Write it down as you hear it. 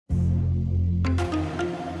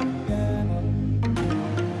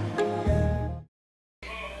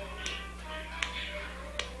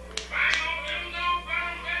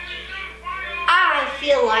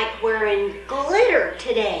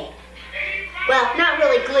well, not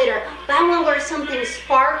really glitter, but I want to wear something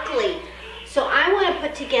sparkly. So I want to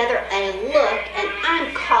put together a look, and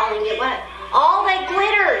I'm calling it what? All that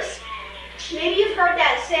glitters. Maybe you've heard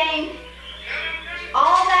that saying,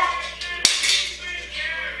 all that,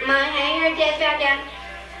 my hanger get back down.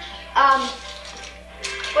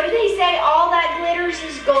 What do they say? All that glitters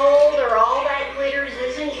is gold, or all that glitters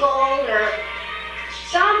isn't gold, or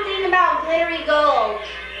something about glittery gold.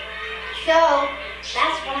 So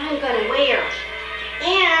that's what I'm going to wear.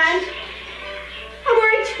 And I'm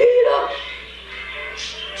wearing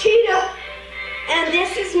cheetah. And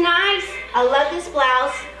this is nice. I love this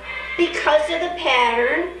blouse because of the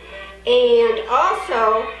pattern. And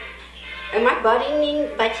also, am I buttoning?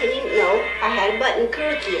 No, I had a button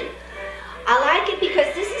crooked. I like it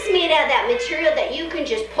because this is made out of that material that you can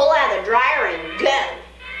just pull out of the dryer and go.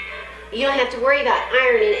 You don't have to worry about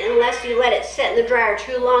ironing it unless you let it set in the dryer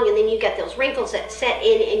too long, and then you get those wrinkles that set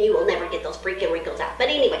in and you will never get those freaking wrinkles out. But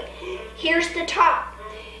anyway, here's the top.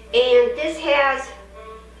 And this has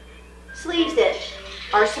sleeves that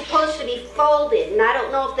are supposed to be folded, and I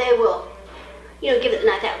don't know if they will, give it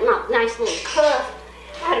that nice little cuff.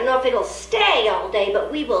 I don't know if it'll stay all day,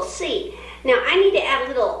 but we will see. Now I need to add a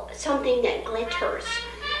little something that glitters.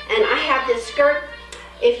 And I have this skirt.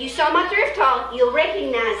 If you saw my thrift haul, you'll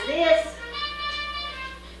recognize this.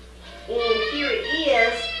 And here it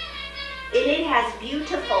is. And it has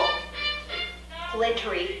beautiful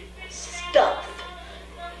glittery stuff.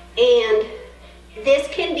 And this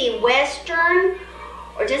can be Western,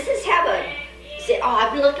 or does this have a zip? Oh,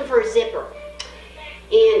 I've been looking for a zipper.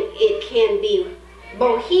 And it can be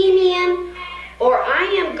bohemian, or I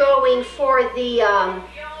am going for the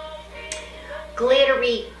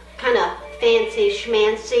glittery kind of fancy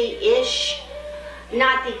schmancy-ish,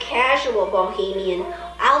 not the casual bohemian.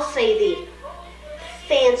 I'll say the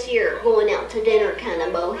fancier going out to dinner kind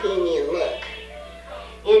of bohemian look.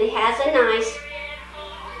 And it has a nice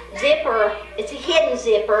zipper. It's a hidden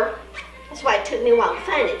zipper. That's why it took me a while to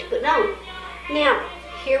find it to put it on. Now,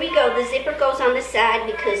 here we go. The zipper goes on the side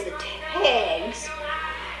because the tags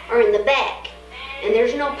are in the back. And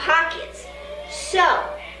there's no pockets. So,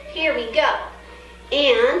 here we go.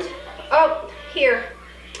 And, oh, here,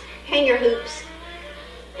 hang your hoops.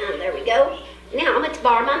 And there we go. Now, I'm going to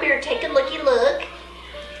borrow my mirror, take a looky-look.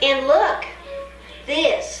 And look,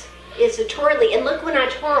 this is a twirly. And look when I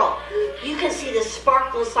twirl, you can see the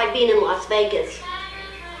sparkles like being in Las Vegas.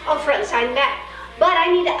 Oh, front and side and back. But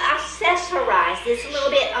I need to accessorize this a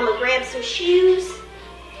little bit. I'm going to grab some shoes.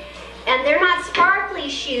 And they're not sparkly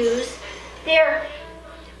shoes. They're,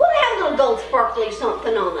 well, they have a little gold sparkly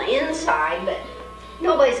something on the inside, but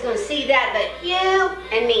nobody's going to see that but you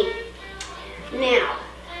and me. Now,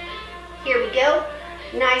 here we go.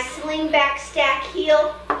 Nice sling back stack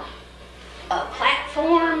heel. A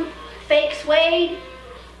platform, fake suede.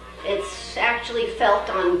 It's actually felt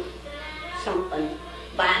on something,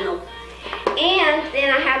 vinyl. And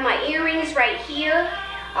then I have my earrings right here.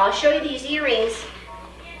 I'll show you these earrings.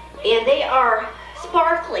 And they are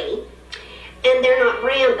sparkly. And they're not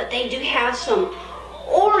brown, but they do have some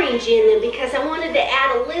orange in them because I wanted to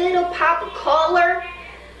add a little pop of color.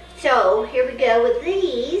 So here we go with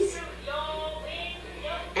these.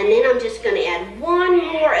 And then I'm just going to add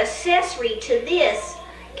one more accessory to this.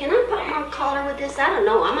 Can I pop my collar with this? I don't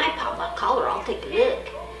know. I might pop my collar. I'll take a look.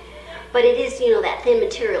 But it is, that thin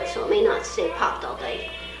material, so it may not stay popped all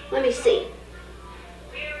day. Let me see.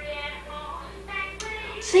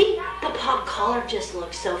 See, the pop collar just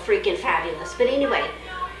looks so freaking fabulous. But anyway,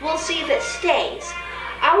 we'll see if it stays.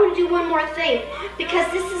 I want to do one more thing because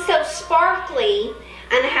this is so sparkly,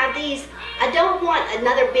 and I have these. I don't want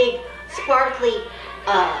another big sparkly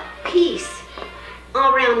piece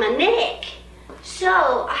around my neck.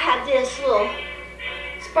 So I have this little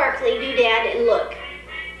sparkly doodad, and look,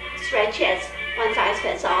 stretches, one size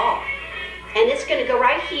fits all. And it's going to go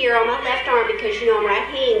right here on my left arm because I'm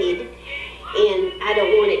right-handed. And I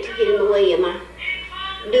don't want it to get in the way of my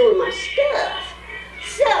doing my stuff.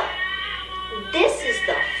 So, this is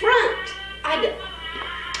the front. I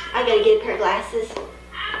gotta get a pair of glasses.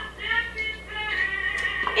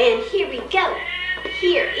 And here we go.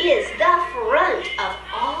 Here is the front of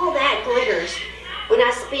all that glitters. When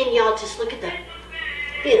I spin, y'all just look at the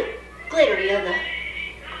glittery of the.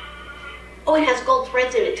 Oh, it has gold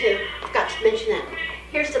threads in it too. Forgot to mention that.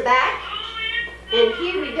 Here's the back. And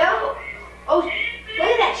here we go. Oh, look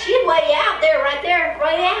at that. She's way out there, right there,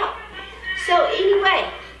 right out. So anyway,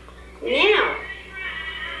 now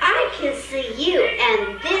I can see you,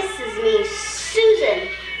 and this is me, Susan,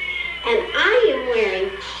 and I am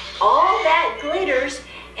wearing all that glitters,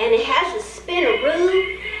 and it has a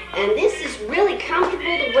spinaroo, and this is really comfortable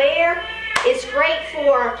to wear. It's great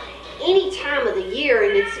for any time of the year,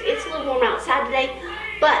 and it's a little warm outside today.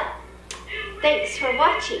 But thanks for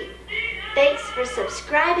watching. Thanks for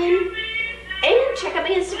subscribing. And check out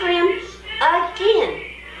my Instagram again.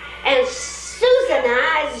 And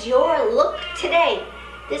Susanize your look today.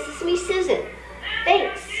 This is me, Susan.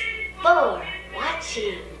 Thanks for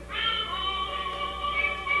watching.